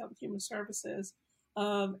Department of Health and Human Services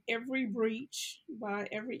of every breach by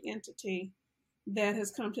every entity that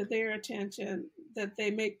has come to their attention that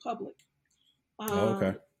they make public.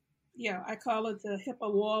 Okay. Yeah, I call it the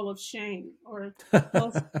HIPAA wall of shame, or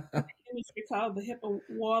most industry call it the HIPAA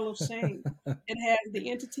wall of shame. It has the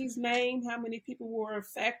entity's name, how many people were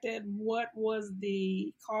affected, what was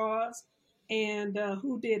the cause, and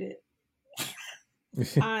who did it.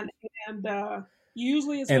 and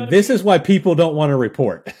usually it's this is why people don't want to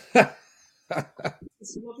report. This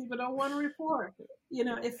is what people don't want to report.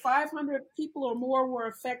 If 500 people or more were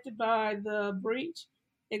affected by the breach,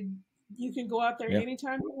 you can go out there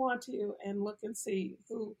anytime you want to and look and see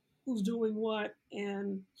who's doing what.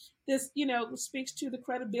 And this, speaks to the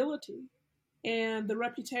credibility and the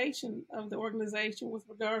reputation of the organization with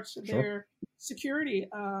regards to their security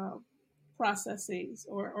processes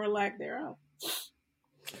or lack thereof.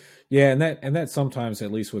 Yeah, and that sometimes,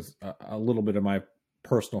 at least with a little bit of my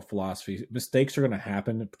personal philosophy, mistakes are going to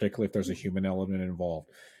happen, particularly if there's a human element involved.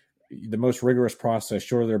 the most rigorous process,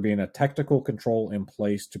 sure, there being a technical control in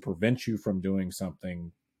place to prevent you from doing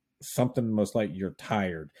something most like you're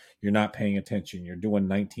tired, you're not paying attention, you're doing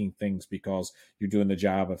 19 things because you're doing the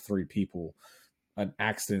job of 3 people, an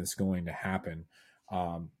accident's going to happen.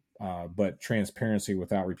 But transparency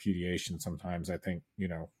without repudiation, sometimes I think,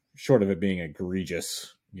 short of it being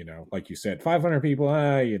egregious, like you said, 500 people,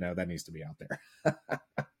 that needs to be out there.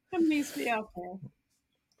 It needs to be out there.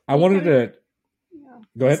 I wanted to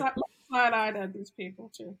go ahead. Side-eyed at these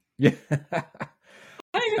people too. Yeah.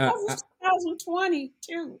 Because it's 2020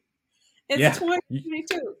 too. It's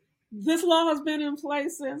 2022. This law has been in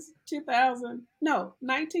place since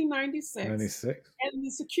 1996. 96. And the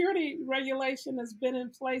security regulation has been in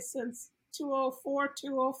place since 2004,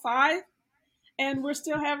 2005. And we're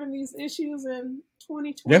still having these issues in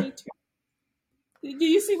 2022. Yeah. Do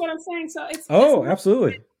you see what I'm saying? So it's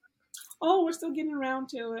absolutely. Oh, we're still getting around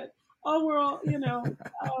to it. Oh, we're all, we were going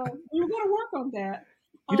to work on that.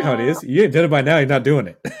 You know how it is. You ain't done it by now. You're not doing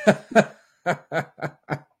it. Where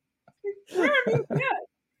have you been?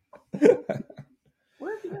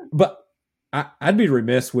 But I'd be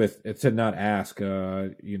remiss to not ask.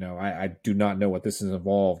 I do not know what this is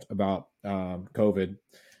involved about COVID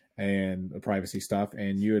and the privacy stuff.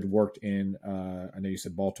 And you had worked in, I know you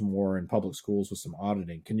said Baltimore and public schools with some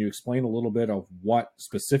auditing. Can you explain a little bit of what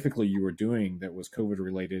specifically you were doing that was COVID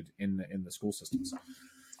related in the school systems?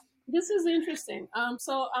 This is interesting.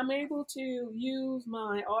 So I'm able to use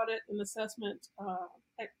my audit and assessment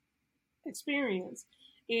experience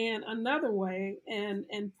in another way and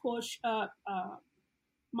push up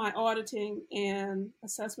my auditing and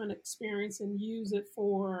assessment experience and use it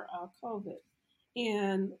for COVID.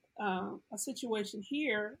 And a situation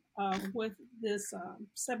here with this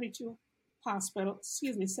 72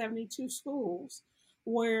 schools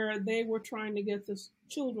where they were trying to get the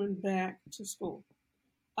children back to school,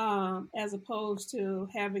 as opposed to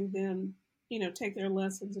having them, take their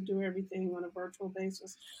lessons and do everything on a virtual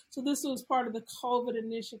basis. So this was part of the COVID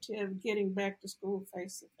initiative, getting back to school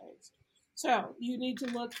face to face. So you need to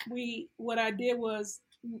look. What I did was,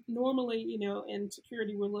 normally, in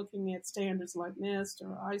security, we're looking at standards like NIST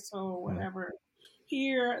or ISO or whatever.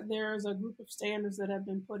 Here, there's a group of standards that have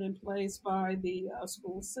been put in place by the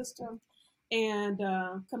school system, and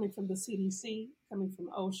coming from the CDC, coming from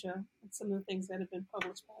OSHA, and some of the things that have been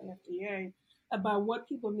published by FDA about what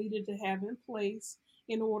people needed to have in place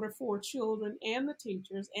in order for children and the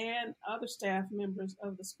teachers and other staff members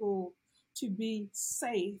of the school to be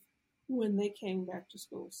safe when they came back to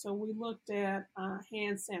school. So we looked at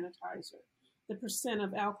hand sanitizer, the percent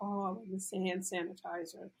of alcohol in the hand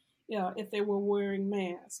sanitizer, if they were wearing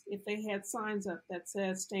masks, if they had signs up that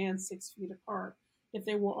said stand 6 feet apart, if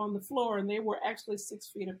they were on the floor and they were actually 6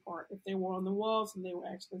 feet apart, if they were on the walls and they were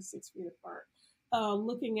actually 6 feet apart.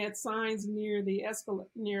 Looking at signs near the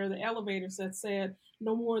elevators that said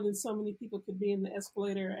no more than so many people could be in the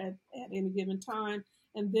escalator at any given time.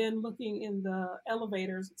 And then looking in the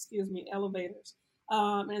elevators,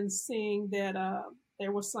 and seeing that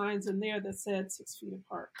there were signs in there that said 6 feet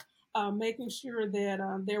apart. Making sure that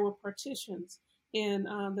there were partitions in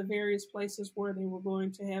the various places where they were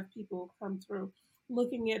going to have people come through.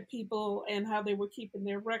 Looking at people and how they were keeping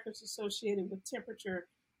their records associated with temperature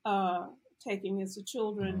taking as the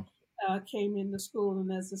children came into school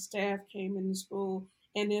and as the staff came into school.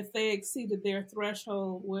 And if they exceeded their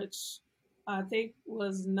threshold, which I think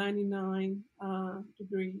was 99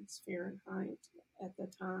 degrees Fahrenheit at the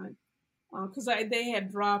time, because they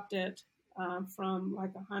had dropped it from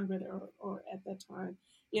like 100 or at that time.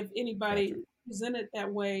 If anybody presented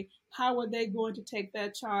that way, how are they going to take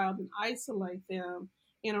that child and isolate them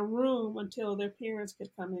in a room until their parents could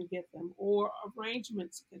come and get them, or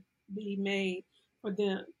arrangements could be made for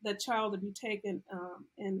that child to be taken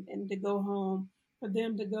and to go home, for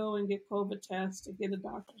them to go and get COVID tests, to get a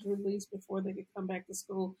doctor's release before they could come back to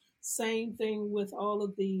school. Same thing with all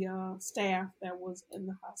of the staff that was in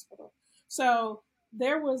the hospital. So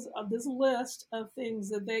there was this list of things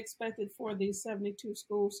that they expected for these 72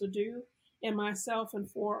 schools to do. And myself and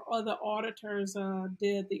 4 other auditors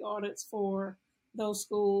did the audits for those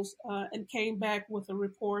schools and came back with a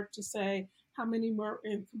report to say how many were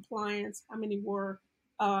in compliance, how many were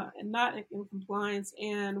not in compliance,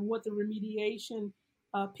 and what the remediation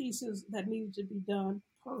pieces that needed to be done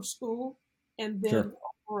per school, and then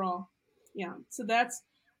overall. Yeah, so that's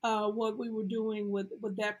what we were doing with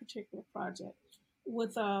that particular project.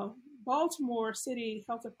 With Baltimore City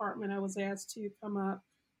Health Department, I was asked to come up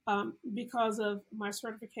because of my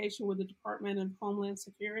certification with the Department of Homeland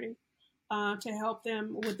Security to help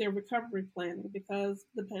them with their recovery planning, because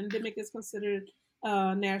the pandemic is considered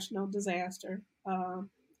a national disaster.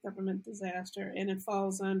 government disaster, and it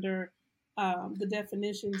falls under the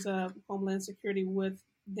definitions of Homeland Security with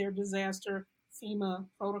their disaster FEMA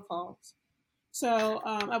protocols. So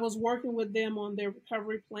I was working with them on their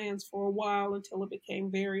recovery plans for a while until it became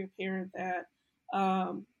very apparent that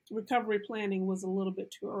recovery planning was a little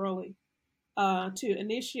bit too early to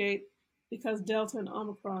initiate because Delta and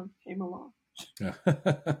Omicron came along. Of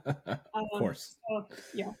course. So,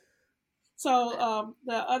 yeah. So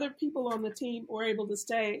the other people on the team were able to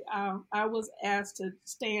stay. I was asked to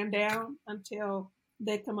stand down until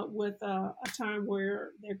they come up with a time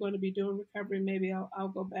where they're going to be doing recovery. Maybe I'll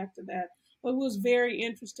go back to that. But it was very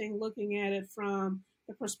interesting looking at it from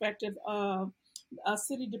the perspective of a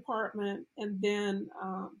city department and then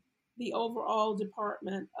the overall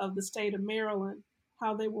department of the state of Maryland,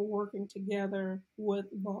 how they were working together with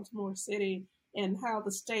Baltimore City and how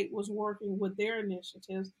the state was working with their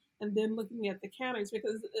initiatives. And then looking at the counties,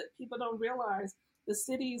 because people don't realize the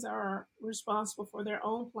cities are responsible for their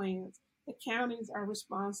own plans. The counties are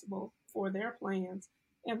responsible for their plans.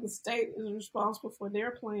 And the state is responsible for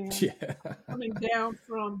their plans coming down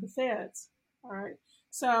from the feds. All right.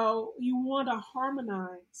 So you want to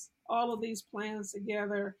harmonize all of these plans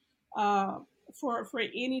together for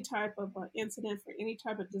any type of incident, for any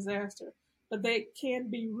type of disaster. But they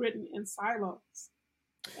can be written in silos.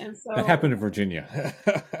 And so that happened in Virginia.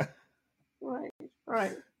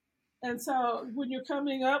 Right. And so when you're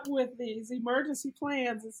coming up with these emergency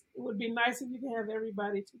plans, it would be nice if you could have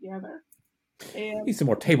everybody together. And need some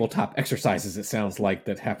more tabletop exercises, it sounds like,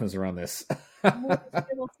 that happens around this. more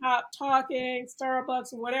tabletop talking,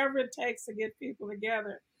 Starbucks, whatever it takes to get people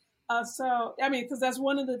together. So, I mean, because that's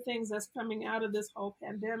one of the things that's coming out of this whole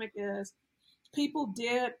pandemic is people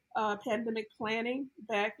did pandemic planning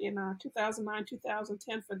back in 2009,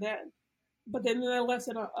 2010 for that. But then they left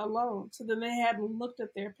it alone. So then they hadn't looked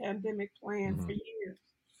at their pandemic plan for years.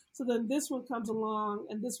 So then this one comes along,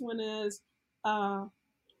 and this one is a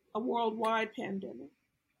worldwide pandemic.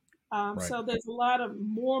 Right. So there's a lot of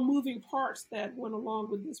more moving parts that went along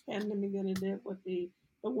with this pandemic than it did with the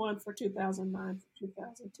one for 2009 to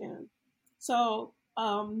 2010. So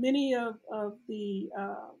many of the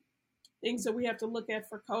things that we have to look at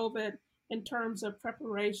for COVID in terms of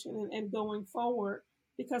preparation and going forward,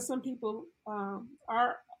 because some people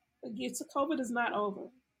COVID is not over.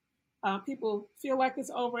 People feel like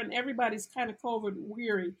it's over, and everybody's kind of COVID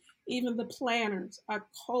weary. Even the planners are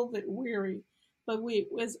COVID weary. But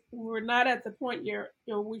we're not at the point yet,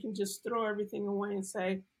 we can just throw everything away and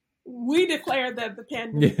say, we declare that the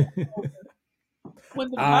pandemic is over.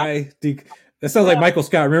 That sounds like Michael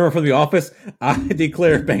Scott. Remember from The Office? I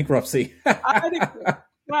declare bankruptcy.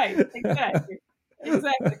 Right, exactly.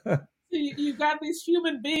 So you've got these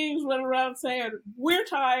human beings running around saying, we're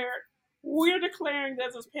tired. We're declaring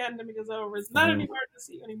that this pandemic is over. It's not an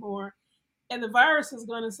emergency anymore. And the virus is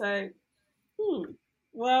going to say,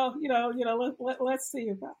 well, let's see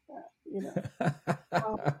about that.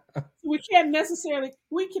 We can't necessarily,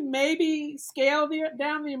 we can maybe scale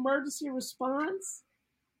down the emergency response,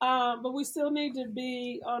 but we still need to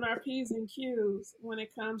be on our P's and Q's when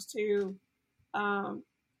it comes to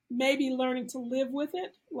maybe learning to live with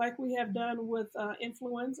it, like we have done with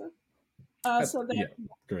influenza. So that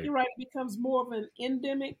you're right, it becomes more of an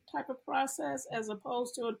endemic type of process as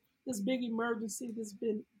opposed to this big emergency, this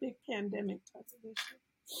big pandemic type of issue.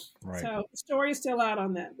 Right. So the story is still out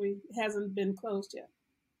on that. It hasn't been closed yet.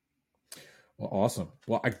 Well, awesome.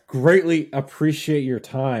 Well, I greatly appreciate your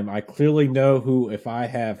time. I clearly know who, if I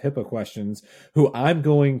have HIPAA questions, who I'm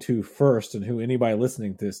going to first, and who anybody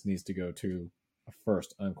listening to this needs to go to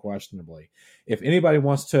first, unquestionably. If anybody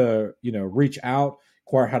wants to, reach out,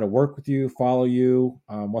 inquire how to work with you, follow you,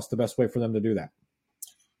 what's the best way for them to do that?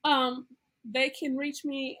 They can reach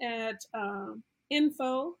me at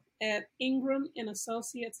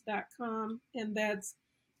info@ingramanassociates.com, and that's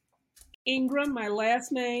Ingram, my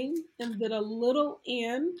last name, and then a little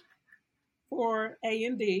n for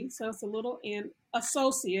A&D, so it's a little n,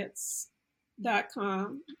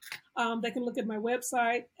 associates.com. They can look at my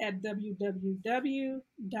website at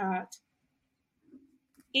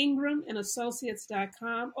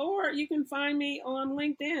www.ingramanassociates.com, or you can find me on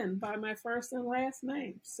LinkedIn by my first and last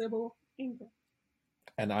name, Sybil Ingram.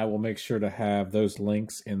 And I will make sure to have those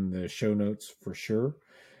links in the show notes for sure.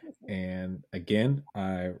 And again,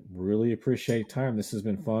 I really appreciate time. This has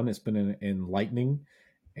been fun. It's been enlightening.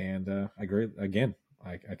 And I can't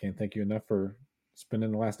thank you enough for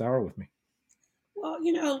spending the last hour with me. Well,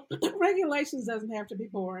 regulations doesn't have to be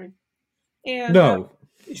boring. And no.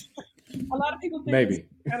 A lot of people think maybe.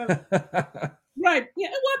 Kind of, right. Yeah,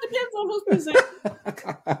 well, it depends on who's presenting.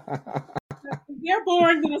 If they're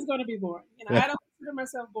boring, then it's going to be boring. I don't consider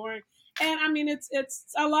myself boring. And I mean, it's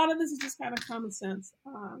a lot of this is just kind of common sense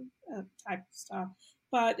type of stuff.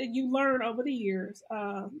 But you learn over the years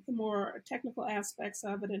the more technical aspects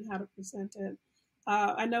of it and how to present it.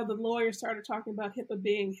 I know the lawyers started talking about HIPAA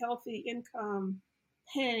being healthy income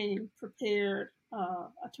paying prepared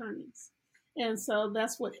attorneys. And so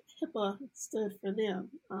that's what HIPAA stood for them,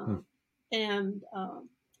 and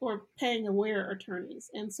or paying aware attorneys.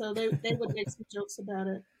 And so they would make some jokes about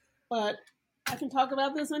it. But I can talk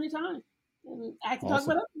about this anytime. And I can talk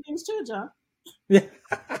about other things too, John. Yeah.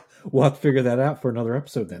 We'll have to figure that out for another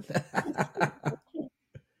episode then. Okay.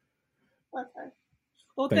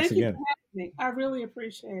 Well, Thanks thank you again. for having me. I really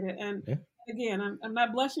appreciate it. And again, I'm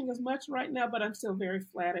not blushing as much right now, but I'm still very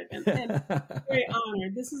flattered and very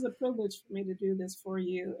honored. This is a privilege for me to do this for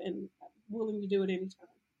you, and I'm willing to do it anytime.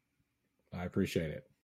 I appreciate it.